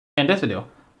this video,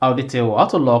 I'll detail how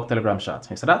to lock Telegram chat.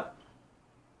 You see that?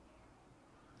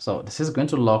 So this is going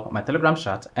to lock my Telegram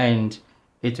chat, and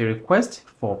it will request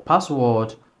for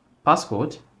password,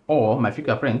 passcode, or my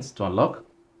fingerprint to unlock.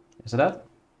 You see that?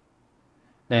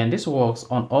 Then this works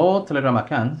on all Telegram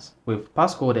accounts with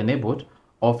passcode enabled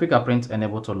or fingerprint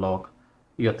enabled to lock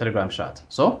your Telegram chat.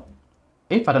 So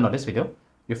if I don't know this video,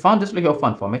 you found this video helpful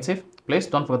and informative, please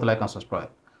don't forget to like and subscribe.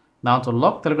 Now to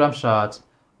lock Telegram chat,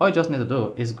 all you just need to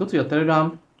do is go to your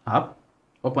Telegram app,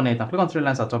 open it and click on three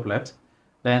lines at top left,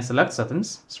 then select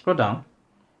settings, scroll down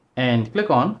and click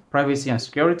on privacy and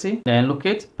security, then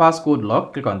locate passcode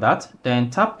lock, click on that, then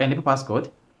tap enable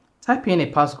passcode, type in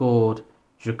a passcode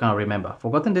you can remember.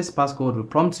 Forgetting this passcode will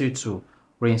prompt you to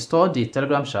reinstall the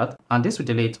Telegram chat, and this will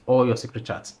delete all your secret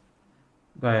chats.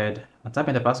 Go ahead and type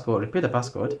in the passcode, repeat the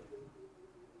passcode,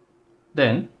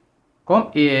 then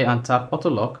come here and tap auto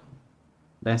lock,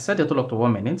 then set the auto lock to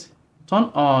 1 minute,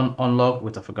 turn on unlock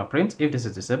with a fingerprint if this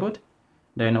is disabled.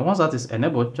 Then once that is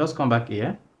enabled, just come back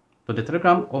here to the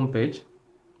Telegram homepage,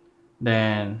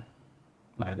 then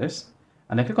like this,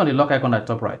 and then click on the lock icon at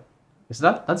the top right. Is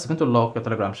that's going to lock your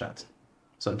Telegram chat.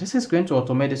 So this is going to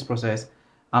automate this process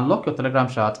and lock your Telegram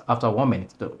chat after 1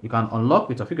 minute. You can unlock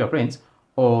with your fingerprint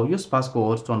or use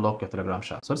passcode to unlock your Telegram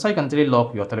chat. So that's how you can really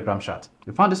lock your Telegram chat. If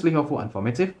you found this video helpful and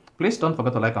informative, please don't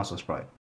forget to like and subscribe.